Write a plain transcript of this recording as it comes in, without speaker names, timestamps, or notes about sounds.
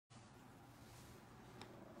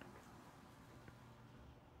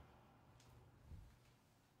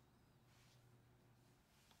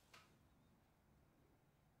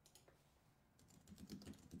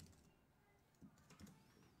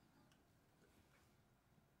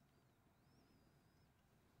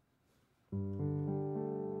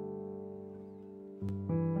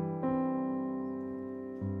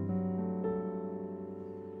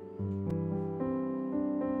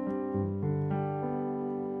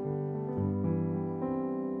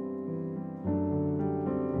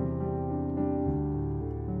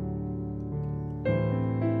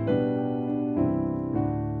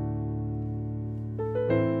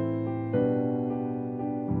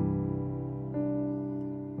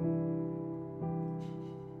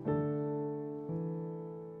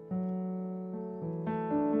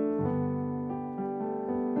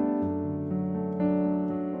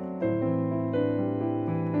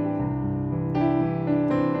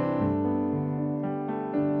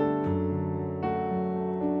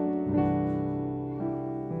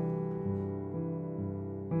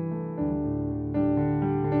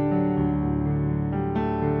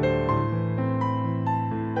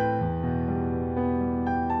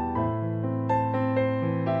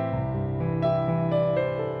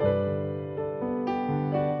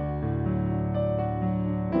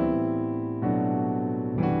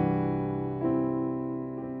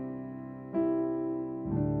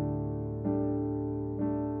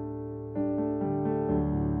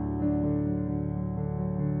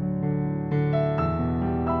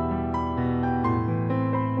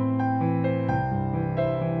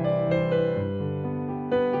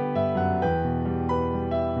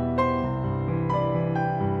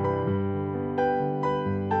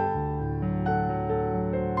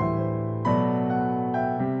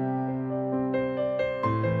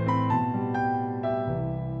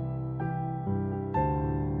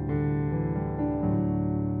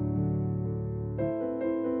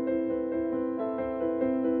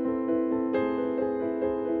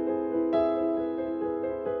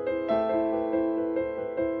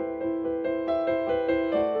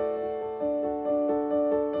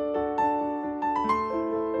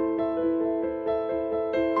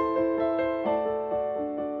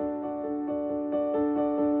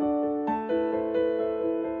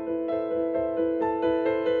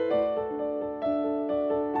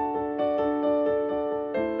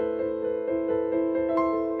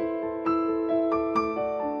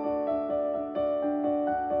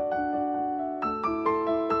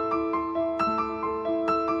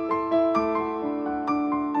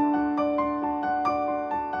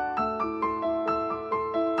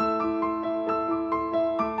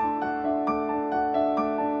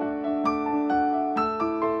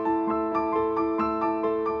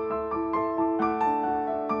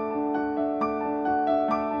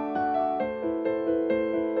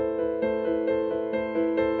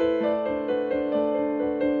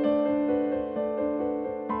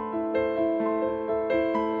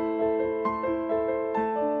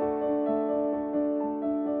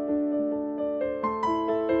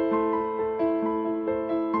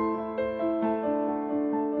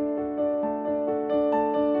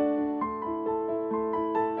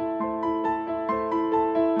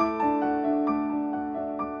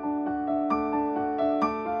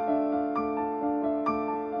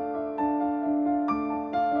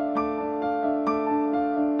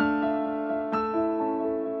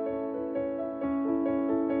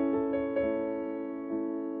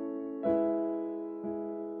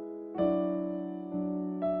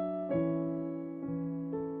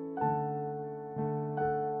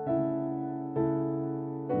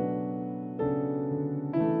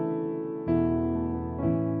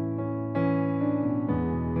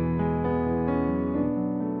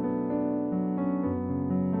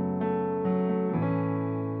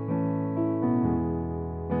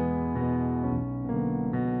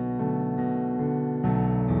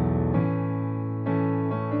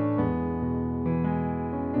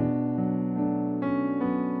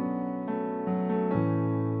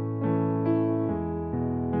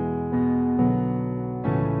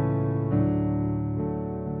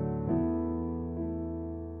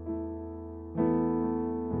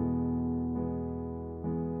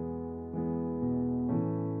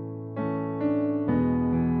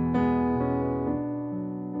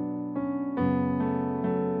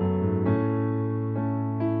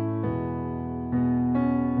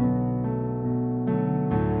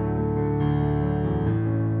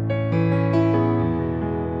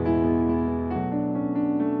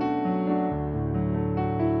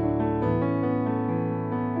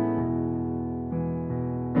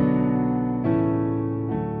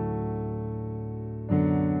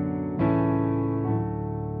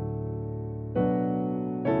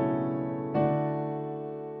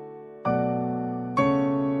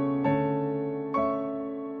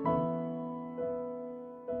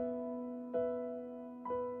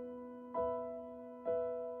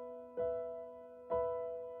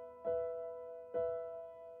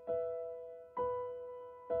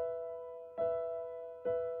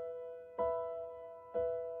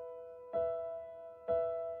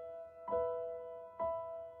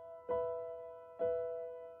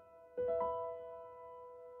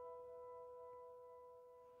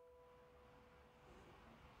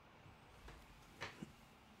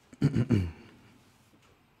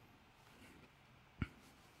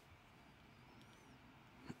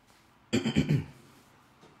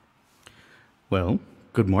Well,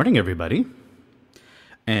 good morning, everybody,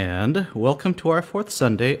 and welcome to our fourth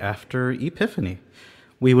Sunday after Epiphany.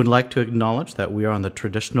 We would like to acknowledge that we are on the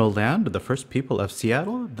traditional land of the first people of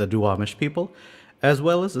Seattle, the Duwamish people, as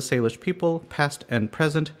well as the Salish people, past and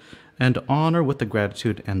present, and honor with the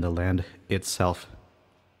gratitude and the land itself,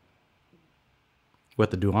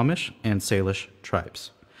 with the Duwamish and Salish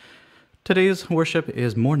tribes. Today's worship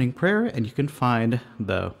is morning prayer, and you can find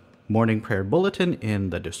the morning prayer bulletin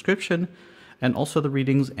in the description, and also the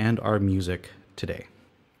readings and our music today.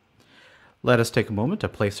 Let us take a moment to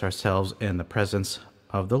place ourselves in the presence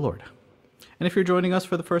of the Lord. And if you're joining us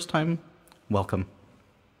for the first time, welcome.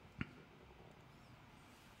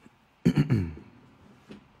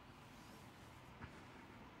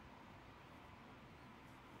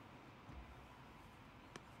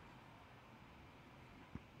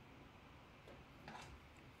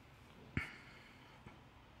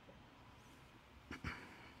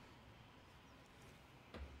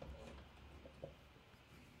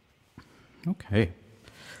 Okay.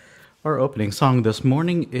 Our opening song this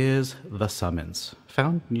morning is The Summons,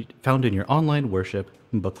 found in your online worship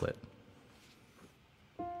booklet.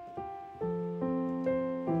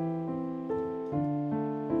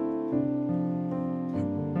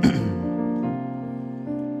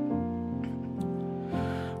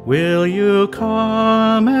 Will you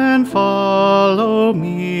come and follow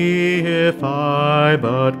me if I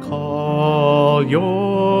but call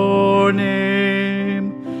your name?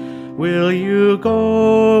 Will you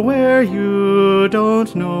go where you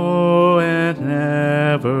don't know and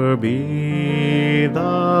never be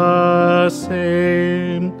the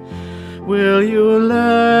same? Will you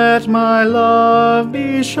let my love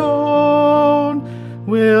be shown?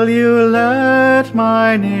 Will you let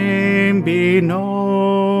my name be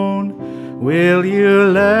known? Will you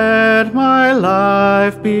let my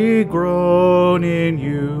life be grown in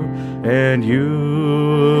you and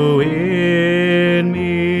you in me?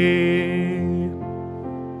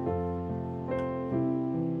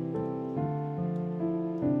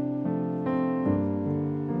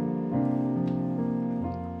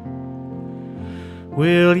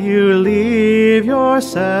 Will you leave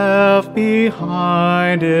yourself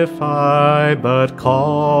behind if I but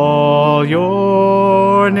call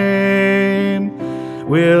your name?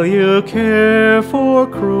 Will you care for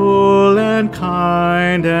cruel and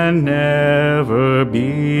kind and never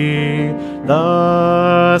be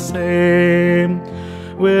the same?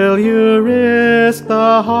 Will you risk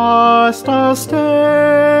the hostile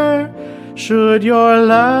stare? Should your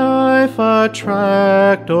life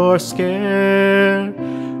attract or scare?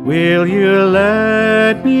 Will you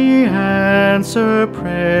let me answer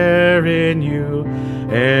prayer in you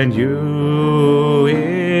and you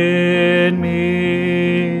in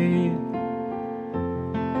me?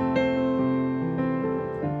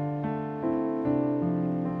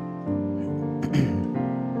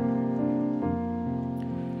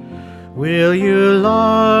 Will you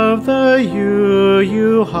love the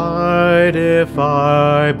you hide if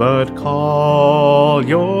I but call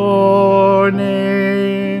your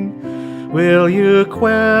name? Will you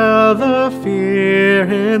quell the fear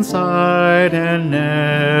inside and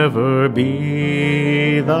never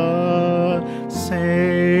be the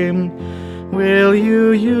same? Will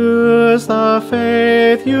you use the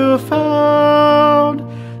faith you found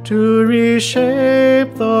to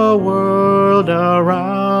reshape the world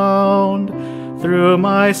around? Through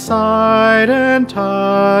my sight and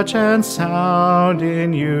touch and sound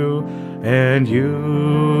in you and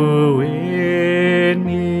you in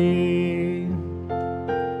me.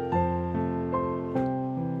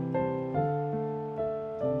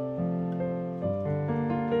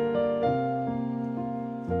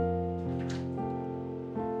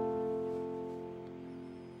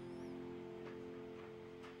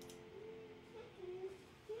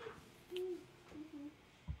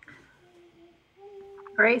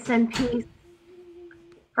 Grace and peace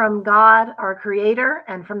from God, our Creator,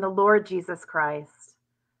 and from the Lord Jesus Christ.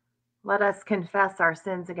 Let us confess our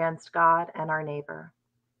sins against God and our neighbor.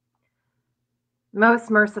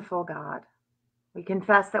 Most merciful God, we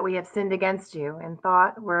confess that we have sinned against you in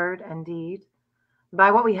thought, word, and deed,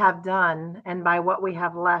 by what we have done and by what we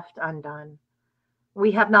have left undone.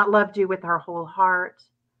 We have not loved you with our whole heart.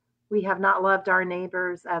 We have not loved our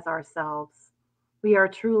neighbors as ourselves. We are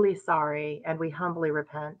truly sorry, and we humbly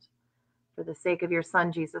repent. For the sake of your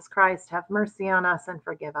Son, Jesus Christ, have mercy on us and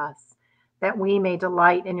forgive us, that we may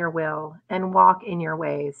delight in your will and walk in your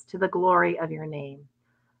ways to the glory of your name.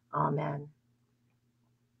 Amen.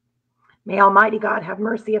 May Almighty God have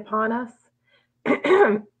mercy upon us.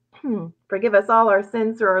 Forgive us all our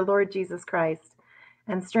sins through our Lord Jesus Christ,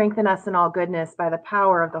 and strengthen us in all goodness by the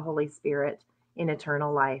power of the Holy Spirit in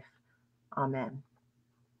eternal life. Amen.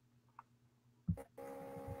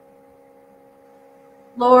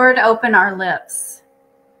 Lord, open our lips,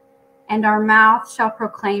 and our mouth shall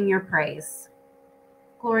proclaim your praise.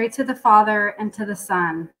 Glory to the Father, and to the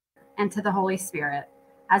Son, and to the Holy Spirit,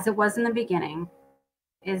 as it was in the beginning,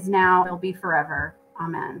 is now, will be forever.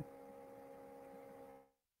 Amen.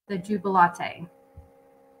 The Jubilate.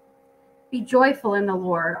 Be joyful in the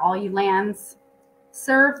Lord, all you lands.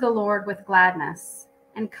 Serve the Lord with gladness,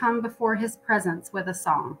 and come before his presence with a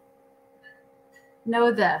song.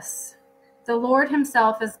 Know this, the Lord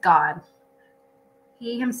himself is God.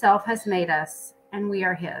 He himself has made us, and we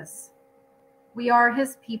are his. We are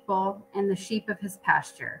his people and the sheep of his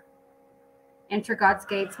pasture. Enter God's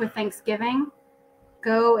gates with thanksgiving.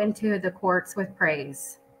 Go into the courts with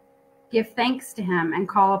praise. Give thanks to him and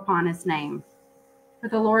call upon his name. For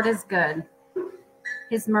the Lord is good.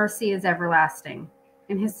 His mercy is everlasting,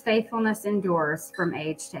 and his faithfulness endures from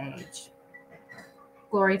age to age.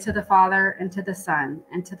 Glory to the Father, and to the Son,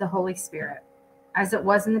 and to the Holy Spirit, as it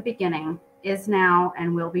was in the beginning, is now,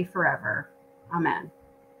 and will be forever. Amen.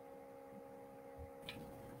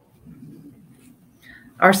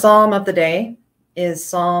 Our psalm of the day is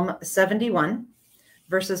Psalm 71,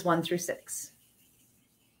 verses 1 through 6.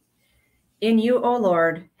 In you, O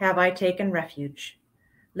Lord, have I taken refuge.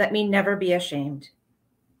 Let me never be ashamed.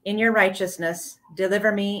 In your righteousness,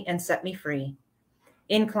 deliver me and set me free.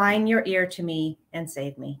 Incline your ear to me and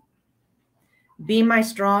save me. Be my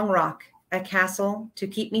strong rock, a castle to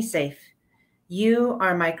keep me safe. You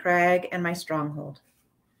are my crag and my stronghold.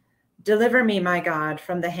 Deliver me, my God,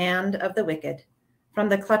 from the hand of the wicked, from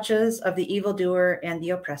the clutches of the evildoer and the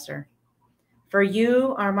oppressor. For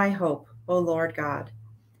you are my hope, O Lord God,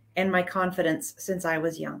 and my confidence since I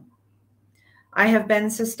was young. I have been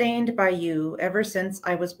sustained by you ever since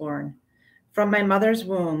I was born. From my mother's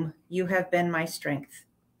womb, you have been my strength.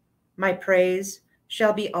 My praise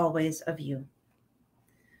shall be always of you.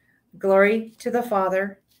 Glory to the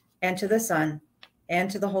Father, and to the Son,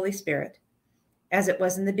 and to the Holy Spirit, as it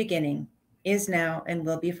was in the beginning, is now, and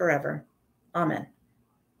will be forever. Amen.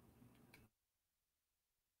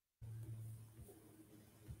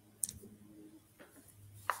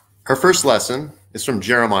 Our first lesson is from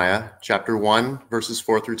Jeremiah chapter 1, verses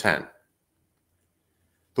 4 through 10.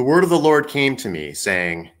 The word of the Lord came to me,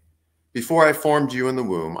 saying, Before I formed you in the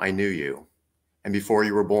womb, I knew you, and before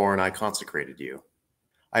you were born, I consecrated you.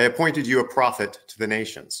 I appointed you a prophet to the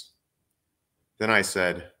nations. Then I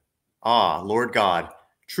said, Ah, Lord God,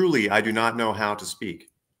 truly I do not know how to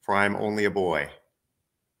speak, for I am only a boy.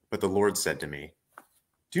 But the Lord said to me,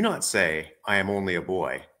 Do not say, I am only a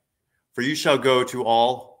boy, for you shall go to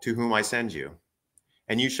all to whom I send you,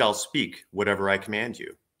 and you shall speak whatever I command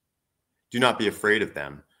you. Do not be afraid of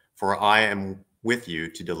them, for I am with you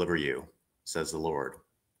to deliver you, says the Lord.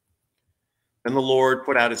 Then the Lord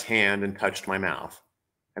put out his hand and touched my mouth,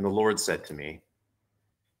 and the Lord said to me,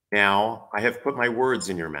 Now I have put my words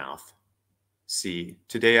in your mouth. See,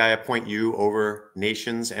 today I appoint you over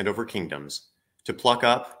nations and over kingdoms, to pluck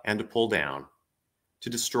up and to pull down, to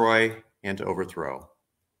destroy and to overthrow,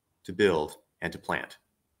 to build and to plant.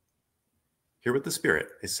 Hear what the Spirit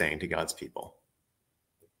is saying to God's people.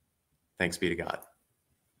 Thanks be to God.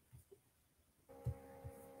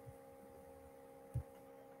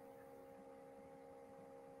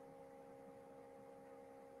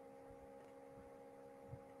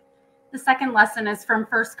 The second lesson is from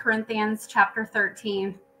 1 Corinthians chapter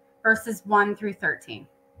 13, verses 1 through 13.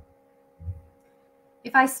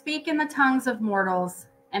 If I speak in the tongues of mortals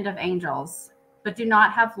and of angels, but do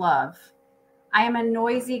not have love, I am a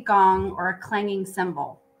noisy gong or a clanging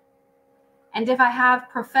cymbal. And if I have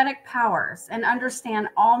prophetic powers and understand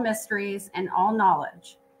all mysteries and all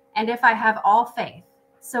knowledge, and if I have all faith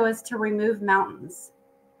so as to remove mountains,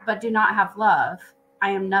 but do not have love, I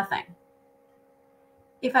am nothing.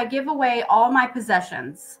 If I give away all my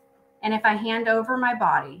possessions, and if I hand over my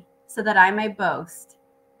body so that I may boast,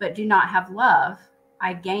 but do not have love,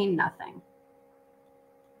 I gain nothing.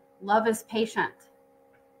 Love is patient.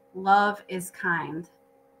 Love is kind.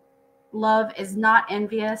 Love is not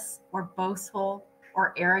envious or boastful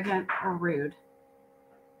or arrogant or rude.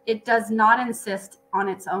 It does not insist on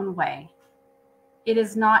its own way. It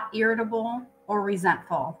is not irritable or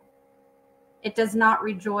resentful. It does not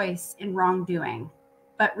rejoice in wrongdoing,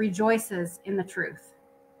 but rejoices in the truth.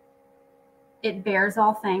 It bears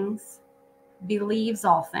all things, believes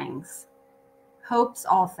all things, hopes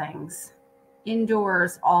all things,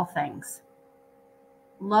 endures all things.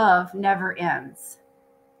 love never ends.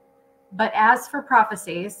 But as for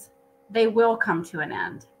prophecies, they will come to an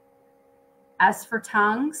end. As for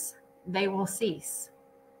tongues, they will cease.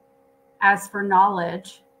 As for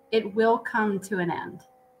knowledge, it will come to an end.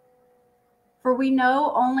 For we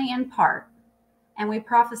know only in part, and we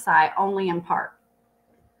prophesy only in part.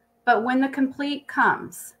 But when the complete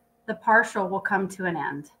comes, the partial will come to an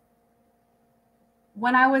end.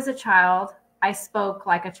 When I was a child, I spoke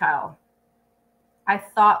like a child. I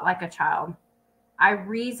thought like a child. I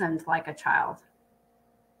reasoned like a child.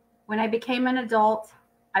 When I became an adult,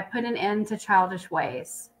 I put an end to childish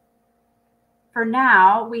ways. For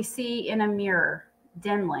now we see in a mirror,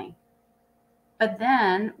 dimly, but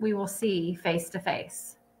then we will see face to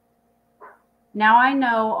face. Now I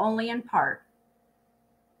know only in part,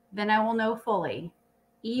 then I will know fully,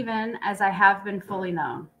 even as I have been fully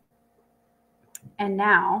known. And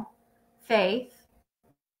now faith,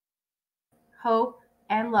 hope,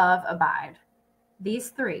 and love abide, these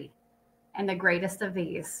three, and the greatest of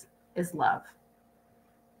these is love.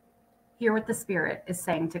 Hear what the Spirit is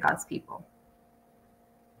saying to God's people.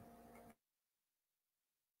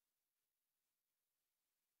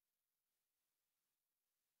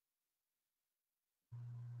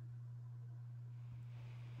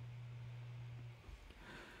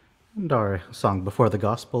 And our song before the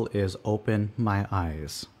gospel is Open My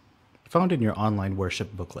Eyes, found in your online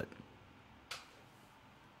worship booklet.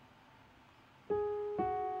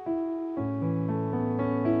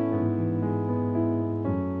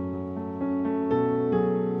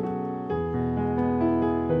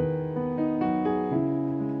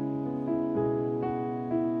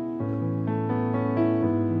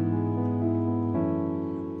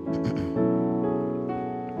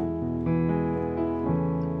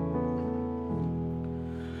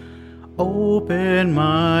 Open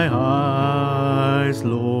my eyes,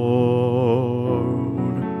 Lord.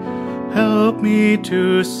 Help me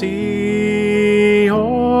to see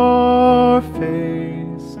your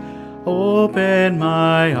face. Open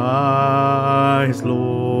my eyes,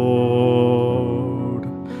 Lord.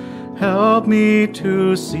 Help me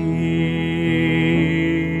to see.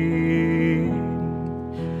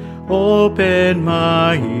 Open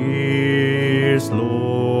my ears, Lord.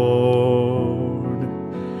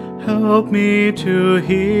 Help me to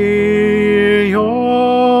hear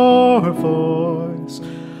your voice.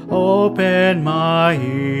 Open my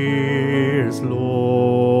ears,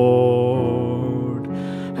 Lord.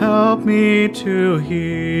 Help me to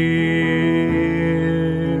hear.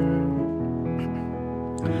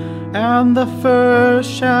 And the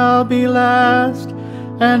first shall be last,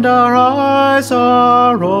 and our eyes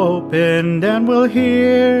are opened, and we'll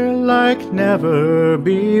hear like never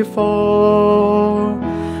before.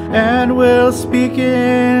 And we'll speak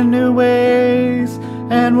in new ways,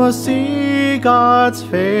 and we'll see God's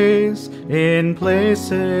face in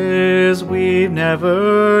places we've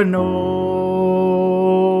never known.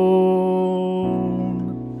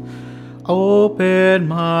 Open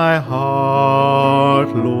my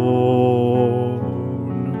heart, Lord.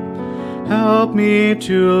 Help me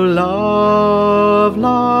to love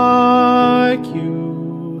like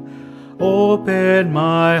you. Open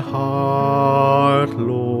my heart,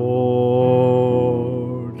 Lord.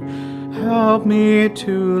 Help me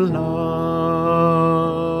to love.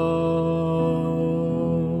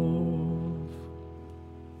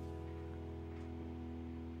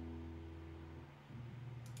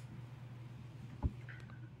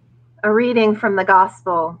 A reading from the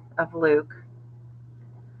Gospel of Luke.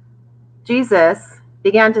 Jesus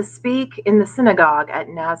began to speak in the synagogue at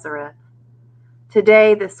Nazareth.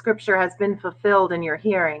 Today the scripture has been fulfilled in your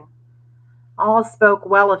hearing. All spoke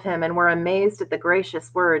well of him and were amazed at the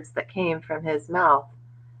gracious words that came from his mouth.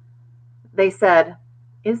 They said,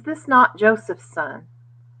 "Is this not Joseph's son?"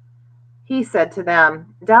 He said to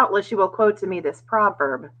them, "Doubtless you will quote to me this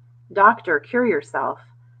proverb, 'Doctor, cure yourself.'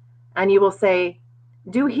 And you will say,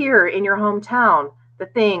 'Do here in your hometown the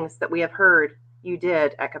things that we have heard you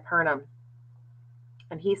did at Capernaum.'"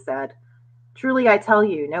 And he said, "Truly I tell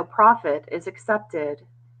you, no prophet is accepted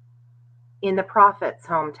in the prophet's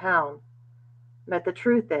hometown. But the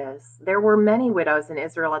truth is, there were many widows in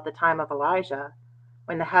Israel at the time of Elijah,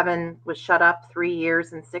 when the heaven was shut up 3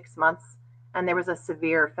 years and 6 months, and there was a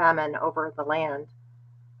severe famine over the land.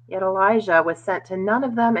 Yet Elijah was sent to none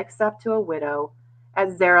of them except to a widow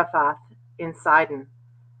at Zarephath in Sidon.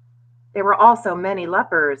 There were also many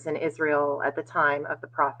lepers in Israel at the time of the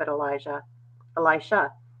prophet Elisha,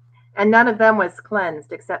 and none of them was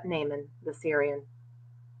cleansed except Naaman the Syrian."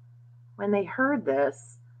 When they heard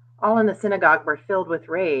this, all in the synagogue were filled with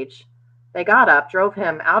rage. They got up, drove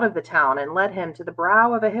him out of the town, and led him to the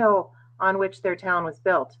brow of a hill on which their town was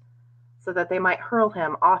built, so that they might hurl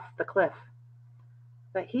him off the cliff.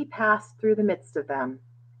 But he passed through the midst of them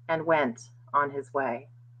and went on his way.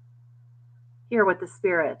 Hear what the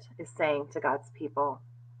Spirit is saying to God's people.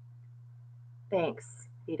 Thanks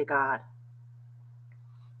be to God.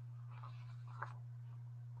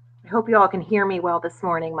 I hope you all can hear me well this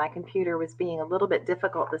morning. My computer was being a little bit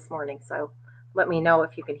difficult this morning, so let me know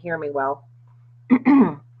if you can hear me well.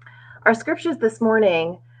 Our scriptures this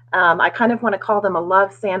morning, I kind of want to call them a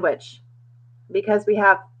love sandwich, because we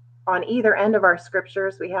have on either end of our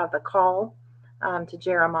scriptures, we have the call to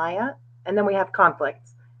Jeremiah, and then we have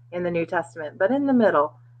conflict in the New Testament. But in the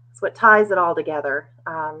middle, it's what ties it all together.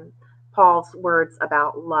 Paul's words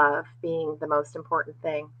about love being the most important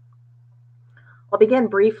thing. I'll begin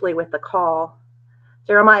briefly with the call.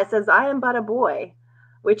 Jeremiah says, "I am but a boy,"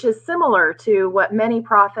 which is similar to what many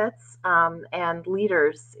prophets and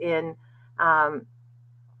leaders in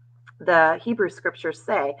the Hebrew scriptures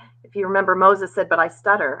say. If you remember, Moses said, "But I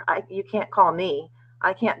stutter. You can't call me.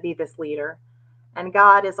 I can't be this leader." And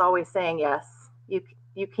God is always saying, yes,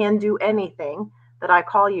 you can do anything that I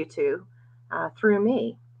call you to through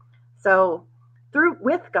me. So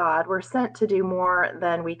with God, we're sent to do more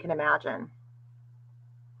than we can imagine.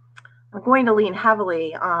 I'm going to lean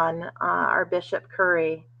heavily on our Bishop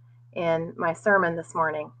Curry in my sermon this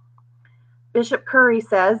morning. Bishop Curry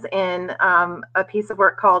says in a piece of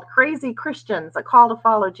work called Crazy Christians, A Call to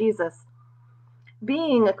Follow Jesus,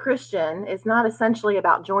 being a Christian is not essentially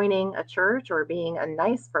about joining a church or being a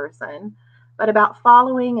nice person, but about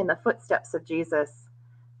following in the footsteps of Jesus,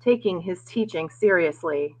 taking his teaching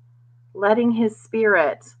seriously, letting his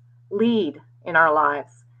Spirit lead in our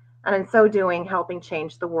lives, and in so doing, helping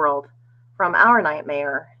change the world from our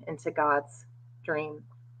nightmare into God's dream.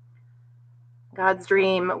 God's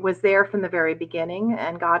dream was there from the very beginning,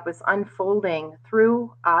 and God was unfolding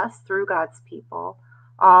through us, through God's people,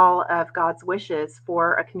 all of God's wishes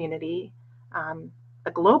for a community,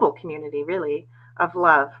 a global community, really, of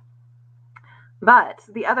love. But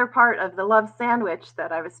the other part of the love sandwich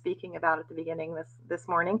that I was speaking about at the beginning this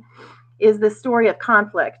morning is the story of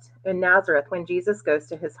conflict in Nazareth when Jesus goes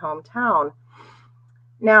to his hometown.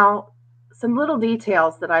 Now, some little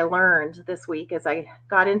details that I learned this week as I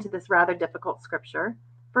got into this rather difficult scripture.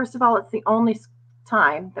 First of all, it's the only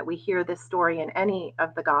time that we hear this story in any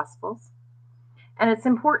of the Gospels. And it's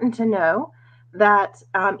important to know that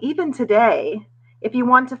even today, if you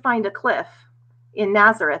want to find a cliff in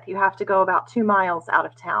Nazareth, you have to go about 2 miles out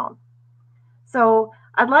of town. So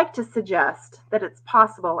I'd like to suggest that it's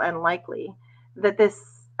possible and likely that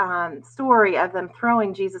this story of them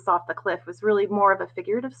throwing Jesus off the cliff was really more of a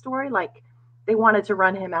figurative story, like they wanted to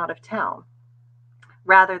run him out of town,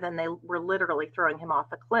 rather than they were literally throwing him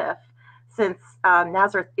off a cliff, since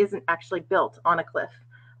Nazareth isn't actually built on a cliff.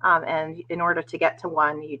 And in order to get to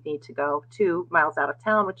one, you'd need to go 2 miles out of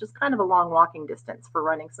town, which is kind of a long walking distance for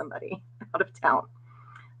running somebody out of town.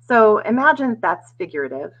 So imagine that's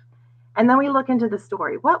figurative. And then we look into the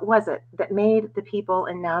story. What was it that made the people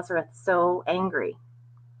in Nazareth so angry?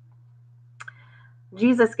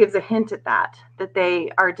 Jesus gives a hint at that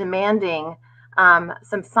they are demanding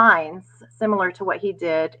some signs similar to what he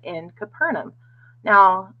did in Capernaum.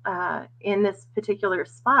 Now, in this particular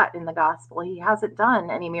spot in the gospel, he hasn't done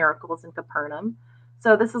any miracles in Capernaum.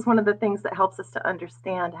 So this is one of the things that helps us to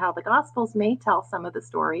understand how the gospels may tell some of the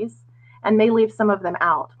stories and may leave some of them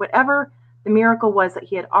out. Whatever the miracle was that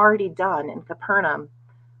he had already done in Capernaum,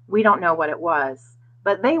 we don't know what it was.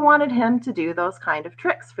 But they wanted him to do those kind of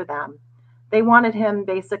tricks for them. They wanted him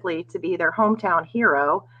basically to be their hometown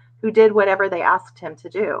hero who did whatever they asked him to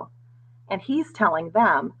do. And he's telling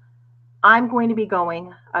them, I'm going to be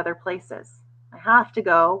going other places. I have to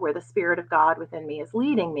go where the Spirit of God within me is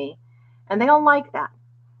leading me. And they don't like that.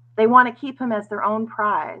 They want to keep him as their own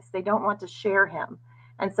prize. They don't want to share him.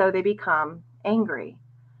 And so they become angry.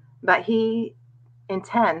 But he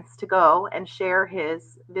intends to go and share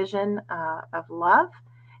his vision of love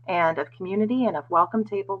and of community and of welcome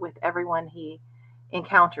table with everyone he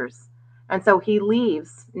encounters. And so he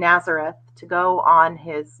leaves Nazareth to go on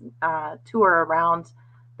his tour around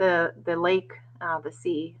the lake, the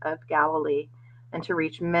Sea of Galilee, and to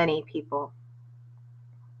reach many people.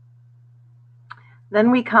 Then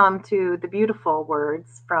we come to the beautiful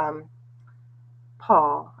words from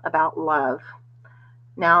Paul about love.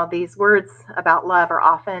 Now, these words about love are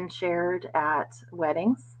often shared at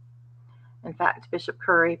weddings. In fact, Bishop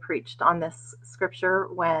Curry preached on this scripture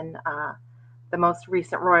when the most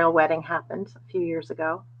recent royal wedding happened a few years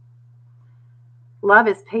ago. Love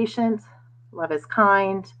is patient. Love is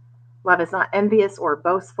kind. Love is not envious or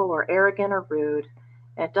boastful or arrogant or rude.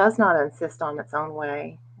 It does not insist on its own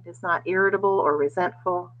way. It is not irritable or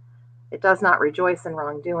resentful. It does not rejoice in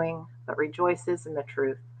wrongdoing, but rejoices in the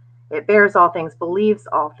truth. It bears all things, believes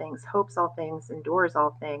all things, hopes all things, endures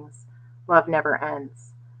all things. Love never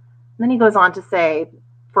ends. And then he goes on to say,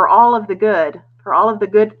 for all of the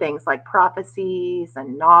good things like prophecies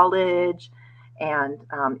and knowledge and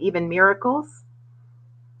even miracles,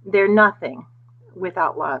 they're nothing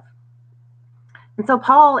without love. And so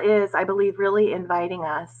Paul is, I believe, really inviting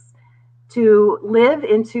us to live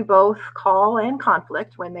into both call and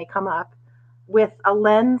conflict when they come up with a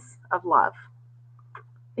lens of love.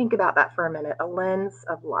 Think about that for a minute, a lens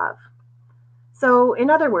of love. So in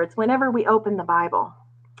other words, whenever we open the Bible,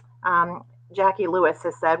 Jackie Lewis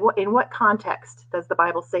has said, in what context does the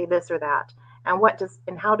Bible say this or that?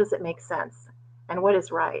 And how does it make sense? And what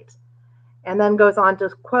is right? And then goes on to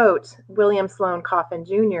quote William Sloane Coffin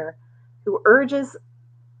Jr., who urges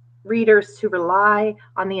readers to rely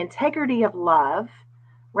on the integrity of love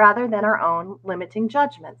rather than our own limiting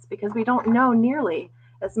judgments, because we don't know nearly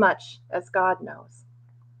as much as God knows.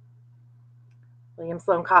 William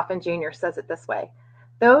Sloane Coffin Jr. says it this way: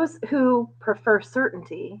 those who prefer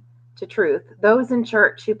certainty to truth, those in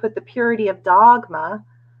church who put the purity of dogma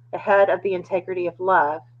ahead of the integrity of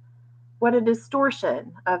love, what a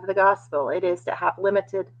distortion of the gospel it is to have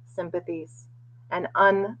limited sympathies and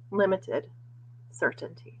unlimited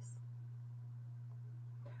certainties.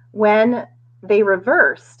 When they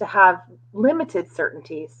reverse to have limited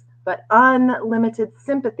certainties but unlimited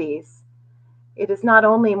sympathies, it is not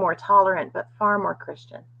only more tolerant but far more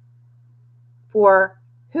Christian. For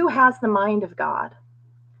who has the mind of God?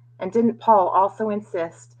 And didn't Paul also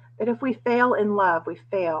insist that if we fail in love, we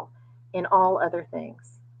fail in all other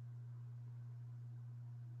things?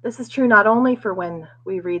 This is true not only for when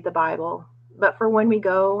we read the Bible, but for when we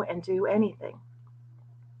go and do anything.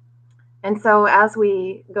 And so as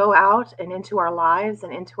we go out and into our lives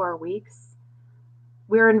and into our weeks,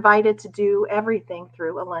 we're invited to do everything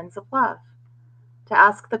through a lens of love, to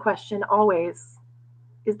ask the question always,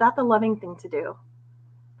 is that the loving thing to do?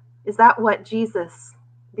 Is that what Jesus,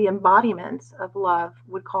 the embodiment of love,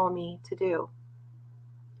 would call me to do?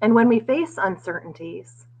 And when we face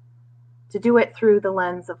uncertainties, to do it through the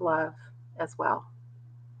lens of love as well.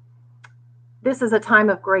 This is a time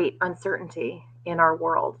of great uncertainty in our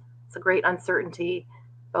world. It's a great uncertainty,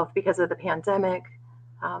 both because of the pandemic,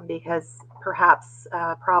 because perhaps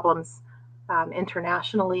problems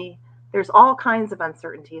internationally. There's all kinds of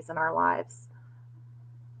uncertainties in our lives.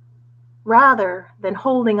 Rather than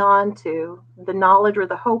holding on to the knowledge or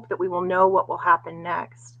the hope that we will know what will happen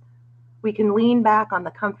next, we can lean back on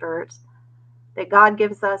the comfort that God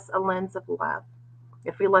gives us a lens of love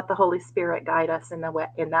if we let the Holy Spirit guide us in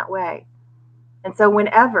that way. And so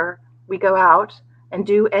whenever we go out and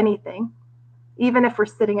do anything, even if we're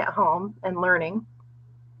sitting at home and learning,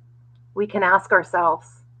 we can ask ourselves,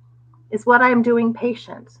 is what I'm doing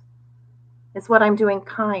patient? Is what I'm doing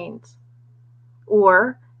kind?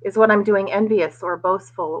 Or is what I'm doing envious or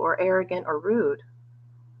boastful or arrogant or rude?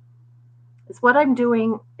 Is what I'm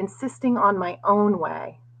doing insisting on my own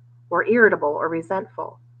way or irritable or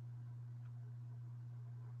resentful?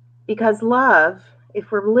 Because love,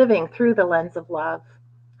 if we're living through the lens of love,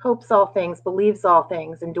 hopes all things, believes all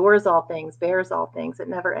things, endures all things, bears all things, it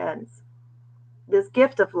never ends. This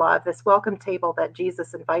gift of love, this welcome table that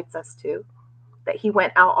Jesus invites us to, that he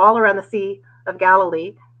went out all around the Sea of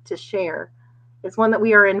Galilee to share, is one that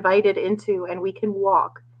we are invited into, and we can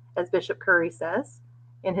walk, as Bishop Curry says,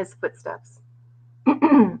 in his footsteps.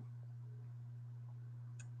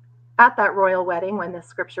 At that royal wedding, when this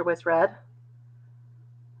scripture was read,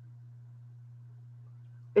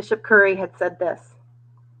 Bishop Curry had said this: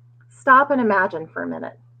 stop and imagine for a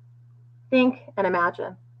minute. Think and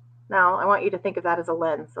imagine. Now, I want you to think of that as a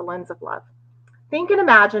lens of love. Think and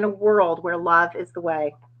imagine a world where love is the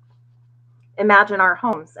way. Imagine our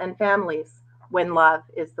homes and families when love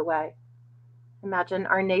is the way. Imagine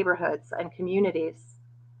our neighborhoods and communities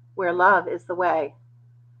where love is the way.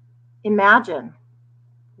 Imagine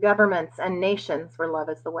governments and nations where love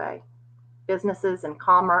is the way. Businesses and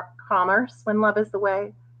commerce when love is the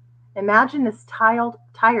way. Imagine this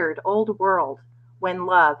tired old world when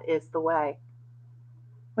love is the way.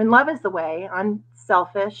 When love is the way,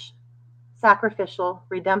 unselfish, sacrificial,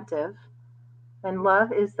 redemptive, when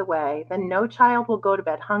love is the way, then no child will go to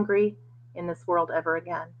bed hungry in this world ever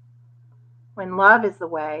again. When love is the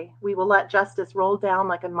way, we will let justice roll down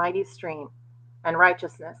like a mighty stream and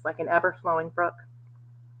righteousness like an ever-flowing brook.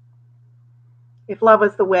 If love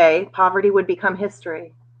was the way, poverty would become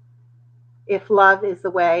history. If love is the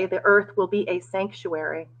way, the earth will be a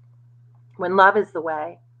sanctuary. When love is the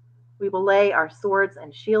way, We will lay our swords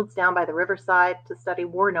and shields down by the riverside to study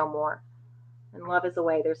war no more. And love is a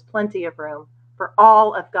way. There's plenty of room for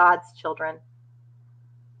all of God's children.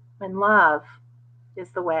 And love is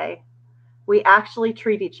the way we actually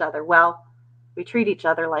treat each other. Well, we treat each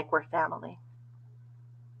other like we're family.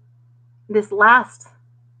 This last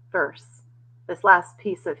verse, this last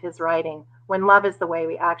piece of his writing, when love is the way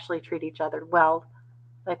we actually treat each other well,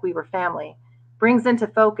 like we were family, brings into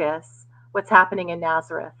focus what's happening in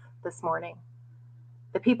Nazareth this morning.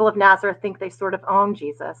 The people of Nazareth think they sort of own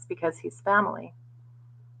Jesus because he's family.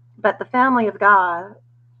 But the family of God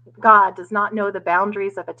does not know the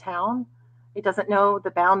boundaries of a town. It doesn't know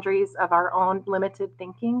the boundaries of our own limited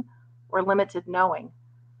thinking or limited knowing.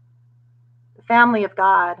 The family of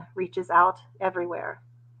God reaches out everywhere.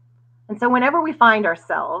 And so whenever we find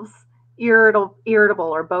ourselves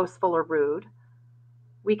irritable or boastful or rude,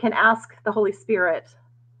 we can ask the Holy Spirit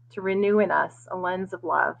to renew in us a lens of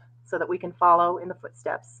love so that we can follow in the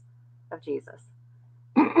footsteps of Jesus.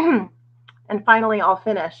 And finally, I'll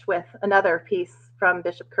finish with another piece from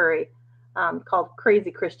Bishop Curry called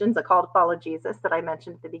Crazy Christians, a call to follow Jesus that I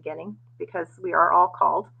mentioned at the beginning, because we are all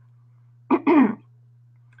called.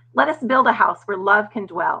 Let us build a house where love can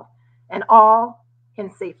dwell and all can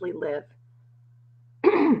safely live.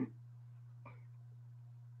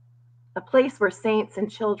 A place where saints and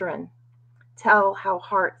children tell how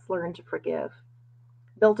hearts learn to forgive.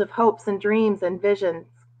 Built of hopes and dreams and visions,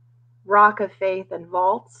 rock of faith and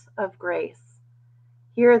vaults of grace.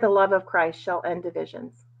 Here the love of Christ shall end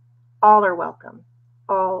divisions. All are welcome.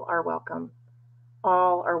 All are welcome.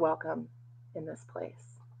 All are welcome in this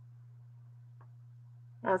place.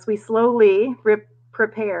 As we slowly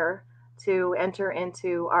prepare to enter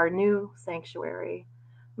into our new sanctuary,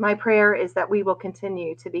 my prayer is that we will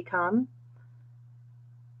continue to become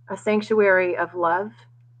a sanctuary of love,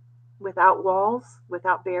 without walls,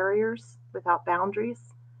 without barriers, without boundaries,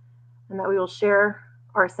 and that we will share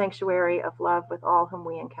our sanctuary of love with all whom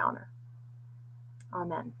we encounter.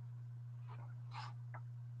 Amen.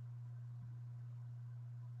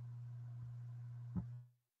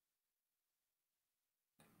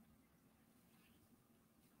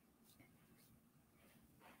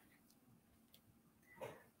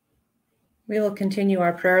 We will continue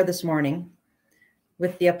our prayer this morning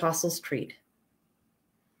with the Apostles' Creed.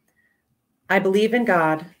 I believe in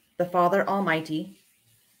God, the Father Almighty,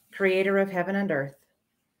 creator of heaven and earth.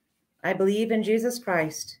 I believe in Jesus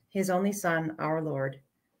Christ, his only Son, our Lord.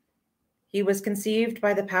 He was conceived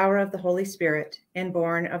by the power of the Holy Spirit and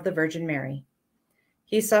born of the Virgin Mary.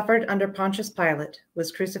 He suffered under Pontius Pilate,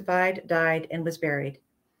 was crucified, died, and was buried.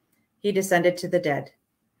 He descended to the dead.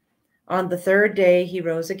 On the third day he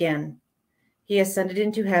rose again. He ascended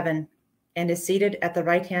into heaven and is seated at the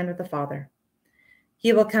right hand of the Father.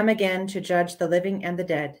 He will come again to judge the living and the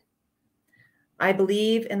dead. I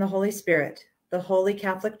believe in the Holy Spirit, the Holy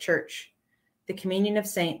Catholic Church, the communion of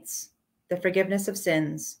saints, the forgiveness of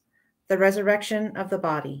sins, the resurrection of the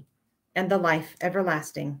body, and the life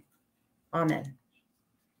everlasting. Amen.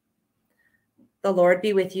 The Lord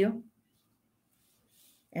be with you,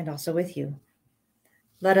 and also with you.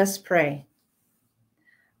 Let us pray.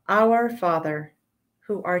 Our Father,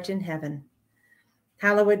 who art in heaven,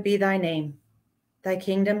 hallowed be thy name. Thy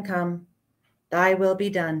kingdom come, thy will be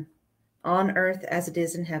done, on earth as it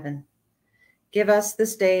is in heaven. Give us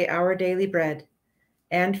this day our daily bread,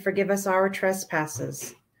 and forgive us our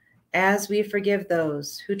trespasses, as we forgive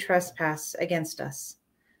those who trespass against us.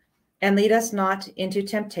 And lead us not into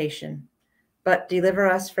temptation, but deliver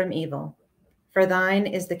us from evil. For thine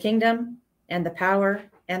is the kingdom, and the power,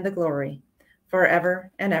 and the glory,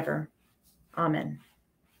 forever and ever. Amen.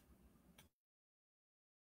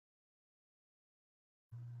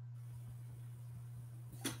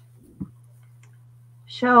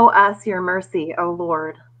 Show us your mercy, O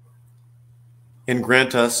Lord. And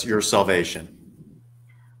grant us your salvation.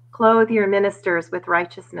 Clothe your ministers with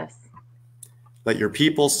righteousness. Let your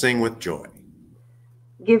people sing with joy.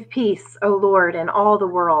 Give peace, O Lord, in all the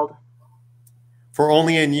world. For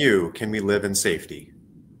only in you can we live in safety.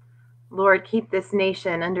 Lord, keep this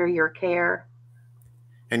nation under your care.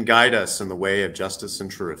 And guide us in the way of justice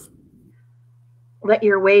and truth. Let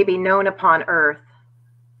your way be known upon earth.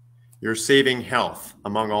 Your saving health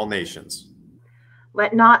among all nations.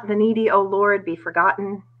 Let not the needy, O Lord, be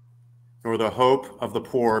forgotten. Nor the hope of the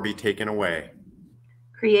poor be taken away.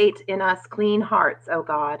 Create in us clean hearts, O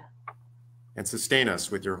God. And sustain us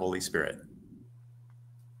with your Holy Spirit.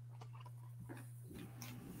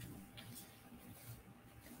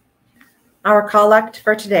 Our collect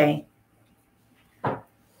for today.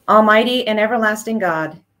 Almighty and everlasting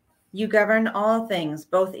God, you govern all things,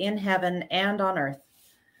 both in heaven and on earth.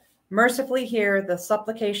 Mercifully hear the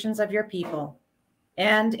supplications of your people,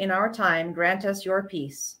 and in our time grant us your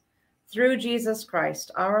peace. Through Jesus Christ,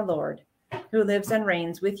 our Lord, who lives and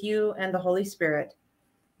reigns with you and the Holy Spirit,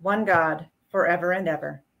 one God, forever and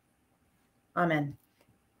ever. Amen.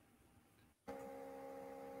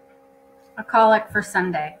 A collect for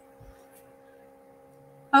Sunday.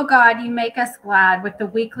 O God, you make us glad with the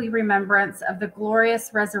weekly remembrance of the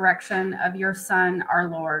glorious resurrection of your Son, our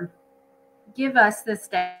Lord. Give us this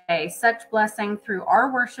day such blessing through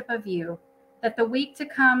our worship of you, that the week to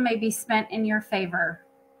come may be spent in your favor.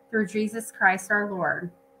 Through Jesus Christ, our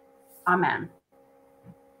Lord. Amen.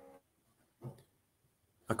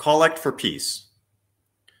 A collect for peace.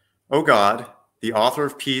 O God, the author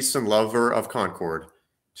of peace and lover of concord,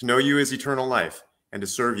 to know you is eternal life, and to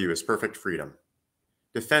serve you is perfect freedom.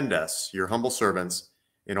 Defend us, your humble servants,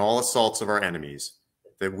 in all assaults of our enemies,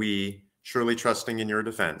 that we, surely trusting in your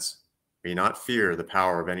defense, may not fear the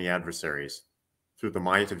power of any adversaries, through the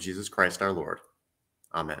might of Jesus Christ our Lord.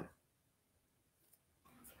 Amen.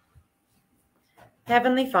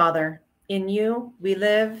 Heavenly Father, in you we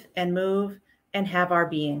live and move and have our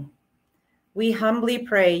being. We humbly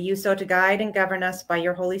pray you so to guide and govern us by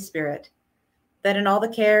your Holy Spirit, that in all the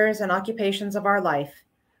cares and occupations of our life,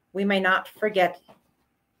 we may not forget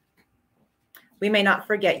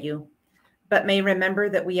you, but may remember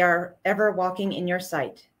that we are ever walking in your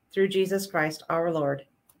sight. Through Jesus Christ our Lord.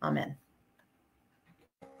 Amen.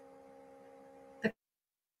 The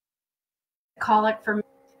collect for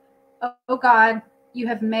O God, you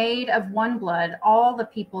have made of one blood all the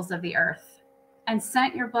peoples of the earth, and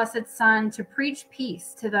sent your blessed Son to preach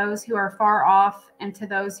peace to those who are far off and to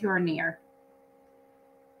those who are near.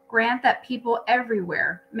 Grant that people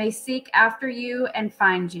everywhere may seek after you and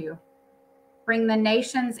find you. Bring the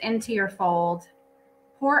nations into your fold.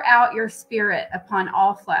 Pour out your Spirit upon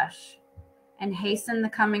all flesh, and hasten the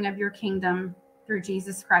coming of your kingdom through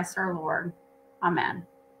Jesus Christ our Lord. Amen.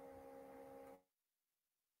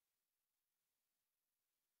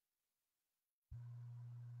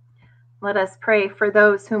 Let us pray for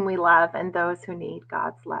those whom we love and those who need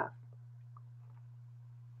God's love.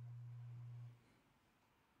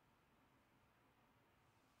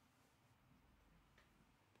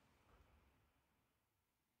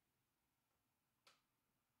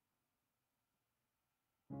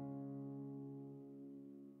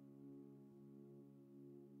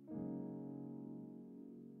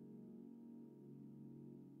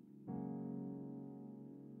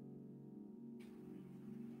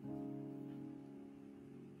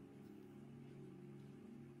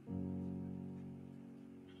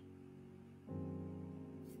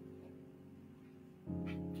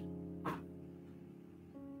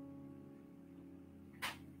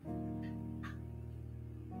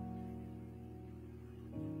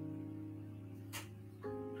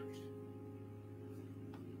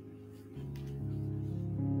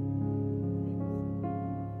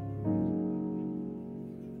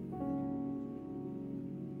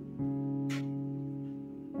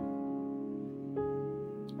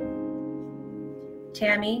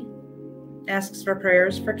 Tammy asks for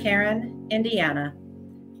prayers for Karen and Deanna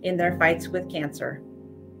in their fights with cancer.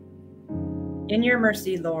 In your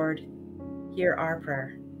mercy, Lord, hear our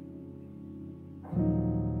prayer.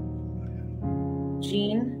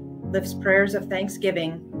 Jean lifts prayers of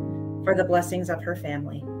thanksgiving for the blessings of her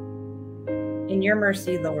family. In your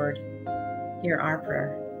mercy, Lord, hear our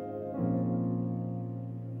prayer.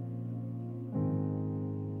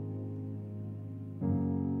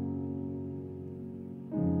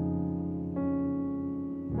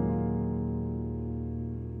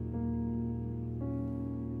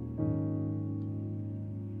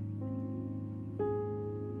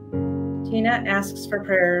 Tina asks for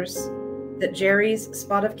prayers that Jerry's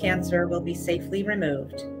spot of cancer will be safely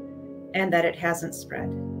removed and that it hasn't spread.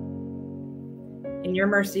 In your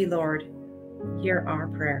mercy, Lord, hear our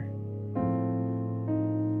prayer.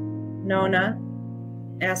 Nona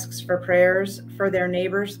asks for prayers for their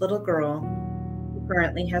neighbor's little girl who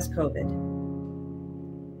currently has COVID.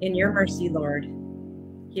 In your mercy, Lord,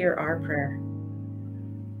 hear our prayer.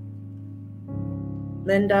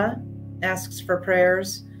 Linda asks for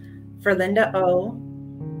prayers for Linda O,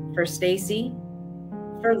 for Stacy,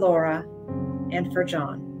 for Laura, and for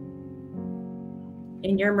John.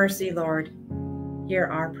 In your mercy, Lord, hear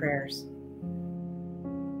our prayers.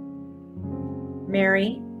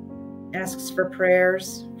 Mary asks for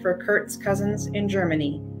prayers for Kurt's cousins in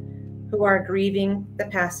Germany who are grieving the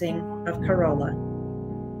passing of Carola.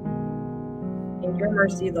 In your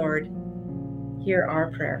mercy, Lord, hear our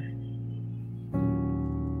prayer.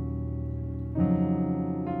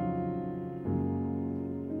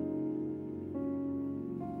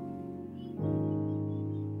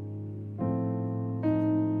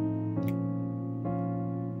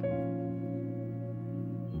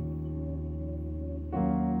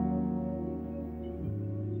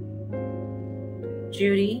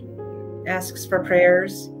 Judy asks for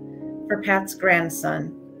prayers for Pat's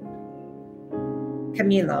grandson,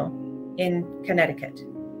 Camilo, in Connecticut.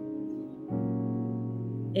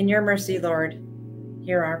 In your mercy, Lord,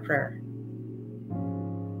 hear our prayer.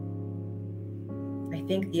 I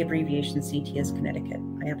think the abbreviation CT is Connecticut.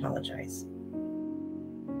 I apologize.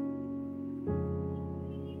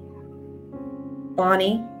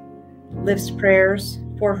 Bonnie lifts prayers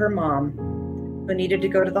for her mom, who needed to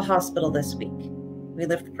go to the hospital this week. We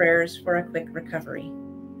lift prayers for a quick recovery.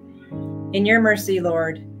 In your mercy,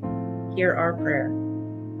 Lord, hear our prayer.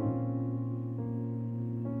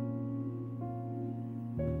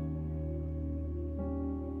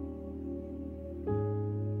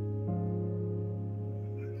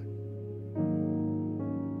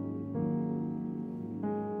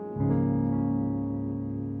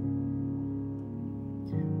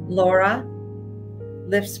 Laura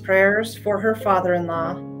lifts prayers for her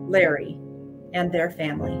father-in-law, Larry, and their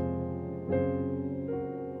family.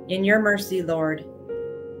 In your mercy, Lord,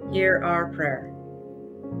 hear our prayer.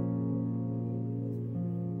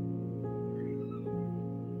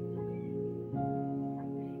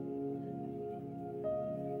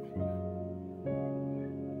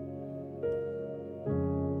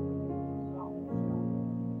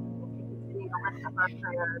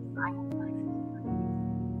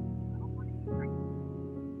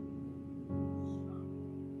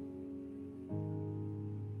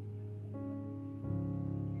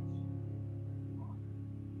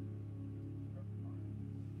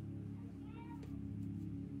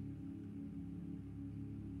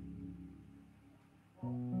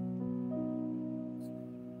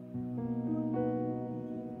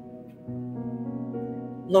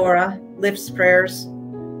 Laura lifts prayers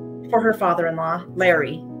for her father-in-law,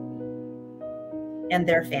 Larry, and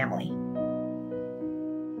their family.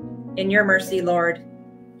 In your mercy, Lord,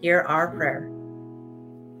 hear our prayer.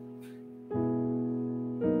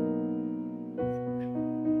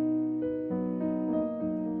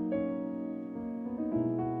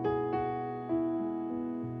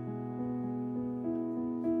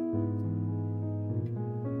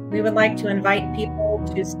 We would like to invite people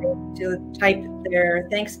to type their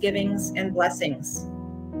thanksgivings and blessings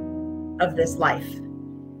of this life.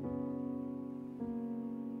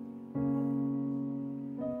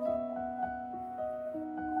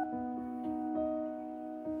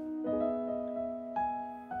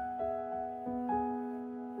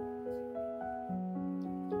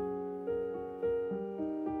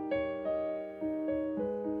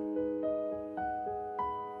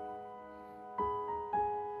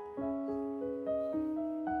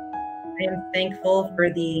 I am thankful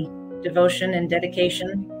for the devotion and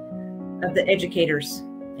dedication of the educators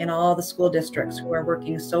in all the school districts who are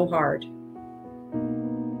working so hard.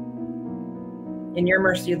 In your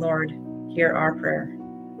mercy, Lord, hear our prayer.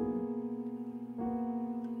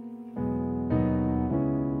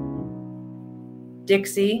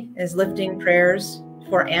 Dixie is lifting prayers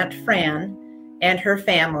for Aunt Fran and her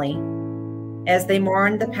family as they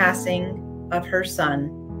mourn the passing of her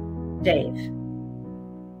son, Dave.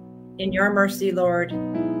 In your mercy, Lord,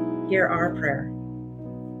 hear our prayer.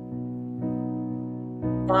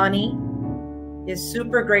 Bonnie is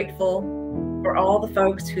super grateful for all the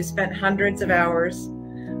folks who spent hundreds of hours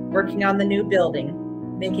working on the new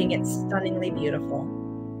building, making it stunningly beautiful.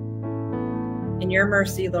 In your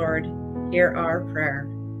mercy, Lord, hear our prayer.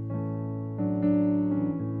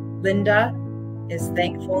 Linda is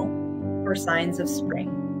thankful for signs of spring.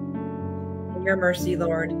 In your mercy,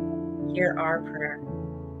 Lord, hear our prayer.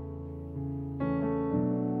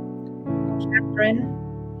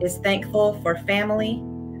 Catherine is thankful for family,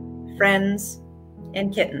 friends,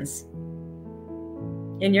 and kittens.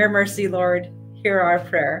 In your mercy, Lord, hear our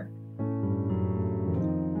prayer.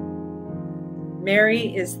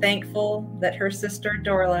 Mary is thankful that her sister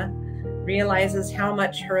Dorla realizes how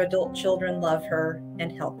much her adult children love her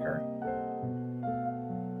and help her.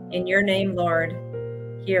 In your name, Lord,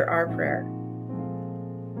 hear our prayer.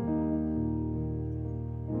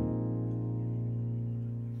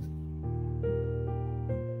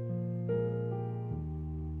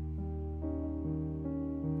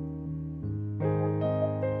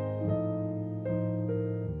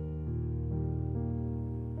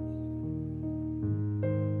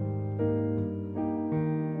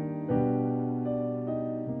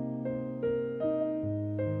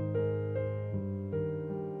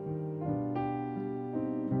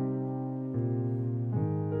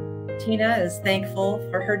 Tina is thankful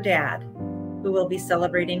for her dad, who will be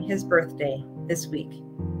celebrating his birthday this week.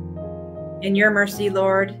 In your mercy,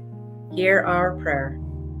 Lord, hear our prayer.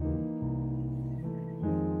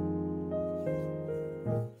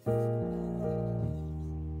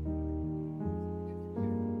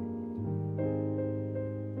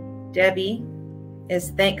 Debbie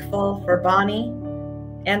is thankful for Bonnie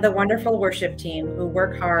and the wonderful worship team who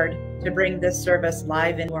work hard to bring this service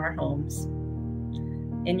live into our homes.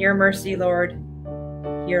 In your mercy, Lord,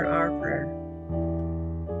 hear our prayer.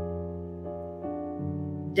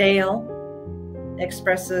 Dale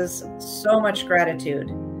expresses so much gratitude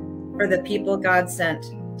for the people God sent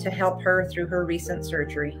to help her through her recent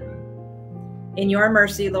surgery. In your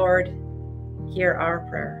mercy, Lord, hear our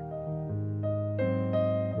prayer.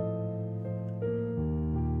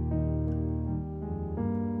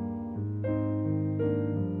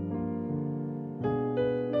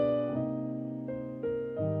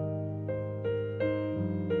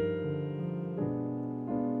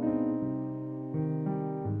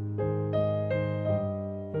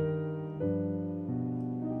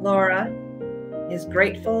 Laura is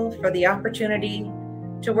grateful for the opportunity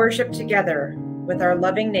to worship together with our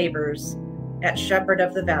loving neighbors at Shepherd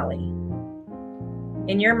of the Valley.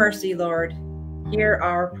 In your mercy, Lord, hear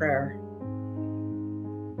our prayer.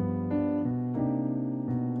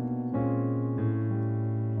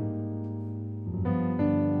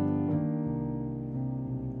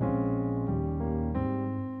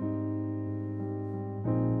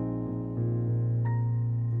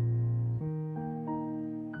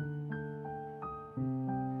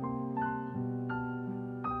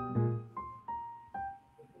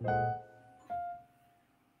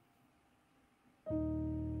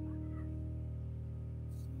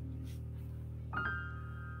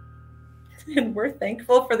 And we're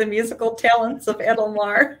thankful for the musical talents of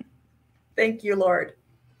Edelmar. Thank you, Lord.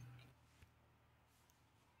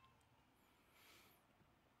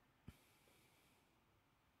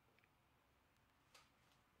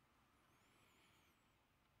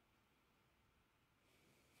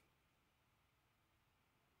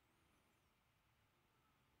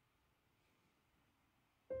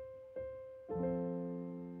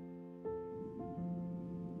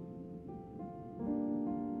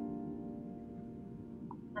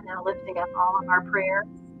 And now lifting up all of our prayers,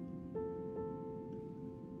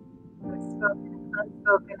 those spoken and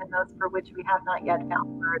unspoken, and those for which we have not yet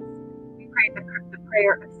found words. We pray the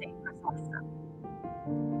prayer of St. Chrysostom.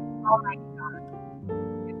 Almighty God,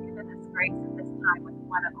 you've given us grace at this time with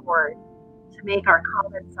one accord to make our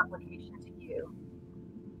common supplication to you.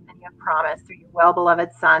 And you have promised through your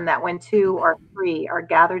well-beloved Son that when two or three are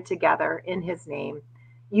gathered together in his name,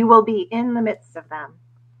 you will be in the midst of them.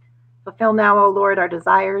 Fulfill now, O Lord, our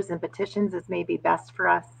desires and petitions as may be best for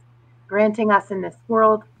us, granting us in this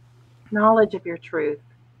world knowledge of your truth,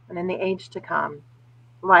 and in the age to come,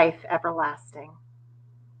 life everlasting.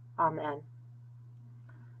 Amen.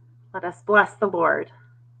 Let us bless the Lord.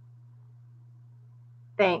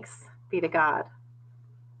 Thanks be to God.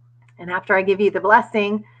 And after I give you the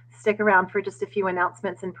blessing, stick around for just a few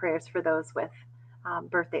announcements and prayers for those with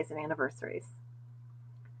birthdays and anniversaries.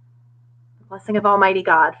 Blessing of Almighty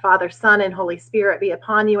God, Father, Son, and Holy Spirit be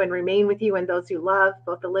upon you and remain with you and those you love,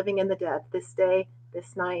 both the living and the dead, this day,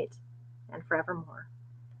 this night, and forevermore.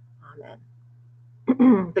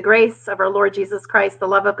 Amen. The grace of our Lord Jesus Christ, the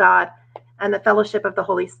love of God, and the fellowship of the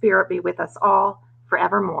Holy Spirit be with us all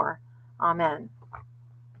forevermore. Amen.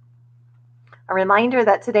 A reminder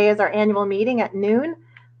that today is our annual meeting at noon.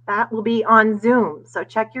 That will be on Zoom, so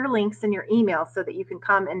check your links in your email so that you can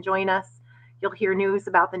come and join us. You'll hear news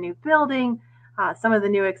about the new building, some of the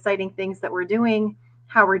new exciting things that we're doing,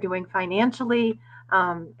 how we're doing financially,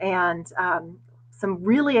 and some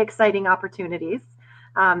really exciting opportunities,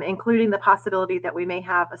 including the possibility that we may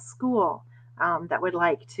have a school that would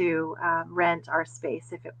like to rent our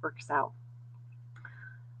space if it works out.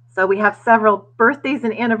 So we have several birthdays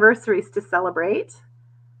and anniversaries to celebrate.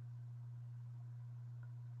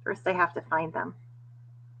 First, I have to find them.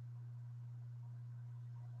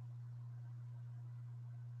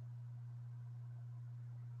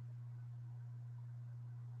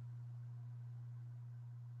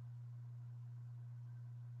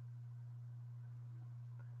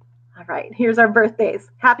 All right, here's our birthdays.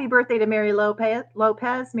 Happy birthday to Mary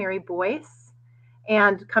Lopez, Mary Boyce,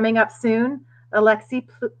 and coming up soon, Alexi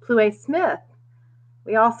Pluet-Smith.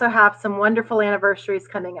 We also have some wonderful anniversaries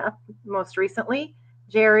coming up. Most recently,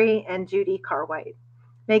 Jerry and Judy Carwhite.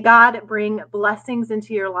 May God bring blessings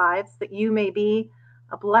into your lives that you may be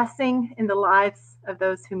a blessing in the lives of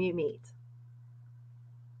those whom you meet.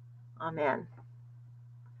 Amen.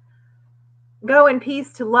 Go in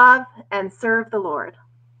peace to love and serve the Lord.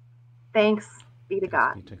 Thanks be to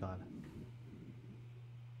God. Thanks be to God.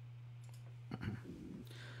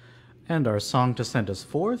 And our song to send us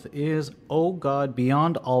forth is O God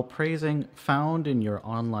Beyond All Praising, found in your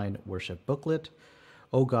online worship booklet,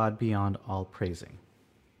 O God Beyond All Praising.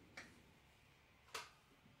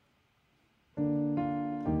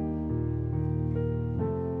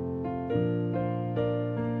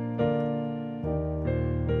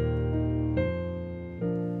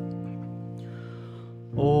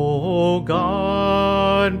 O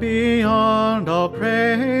God, beyond all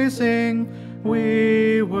praising,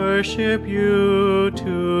 we worship you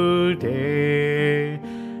today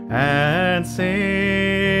and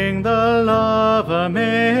sing the love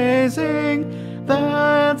amazing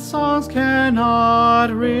that songs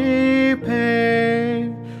cannot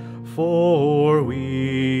repay. For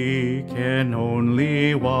we can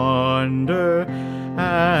only wonder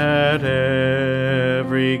at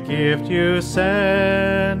every gift you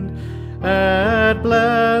send, at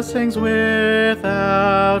blessings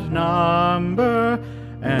without number,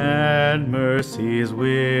 and mercies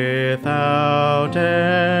without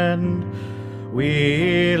end.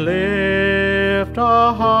 We lift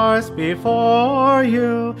our hearts before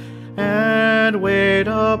you and wait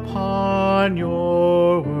upon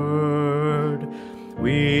your word.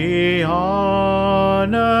 We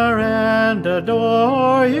honor and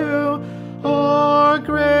adore you, our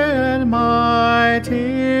great and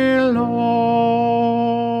mighty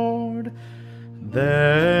Lord.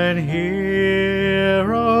 Then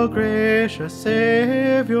hear, O gracious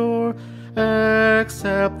Savior,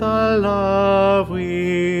 accept the love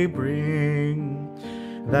we bring,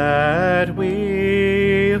 that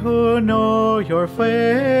we who know your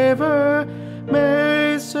favor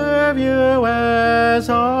may serve you as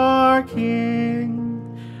our King.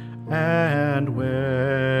 And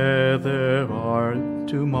whether our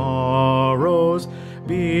tomorrows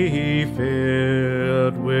be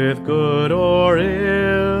filled with good or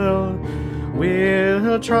ill,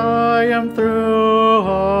 we'll triumph through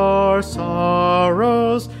our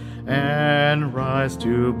sorrows and rise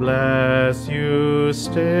to bless you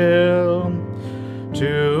still,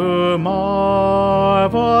 to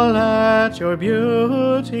marvel at your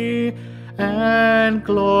beauty and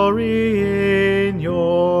glory in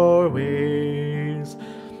your ways,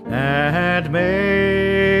 and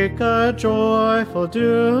make a joyful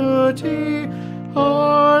duty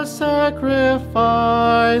our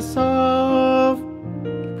sacrifice of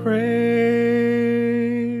praise.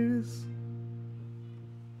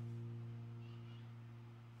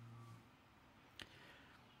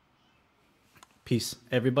 Peace,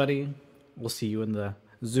 everybody. We'll see you in the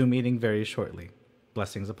Zoom meeting very shortly.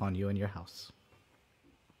 Blessings upon you and your house.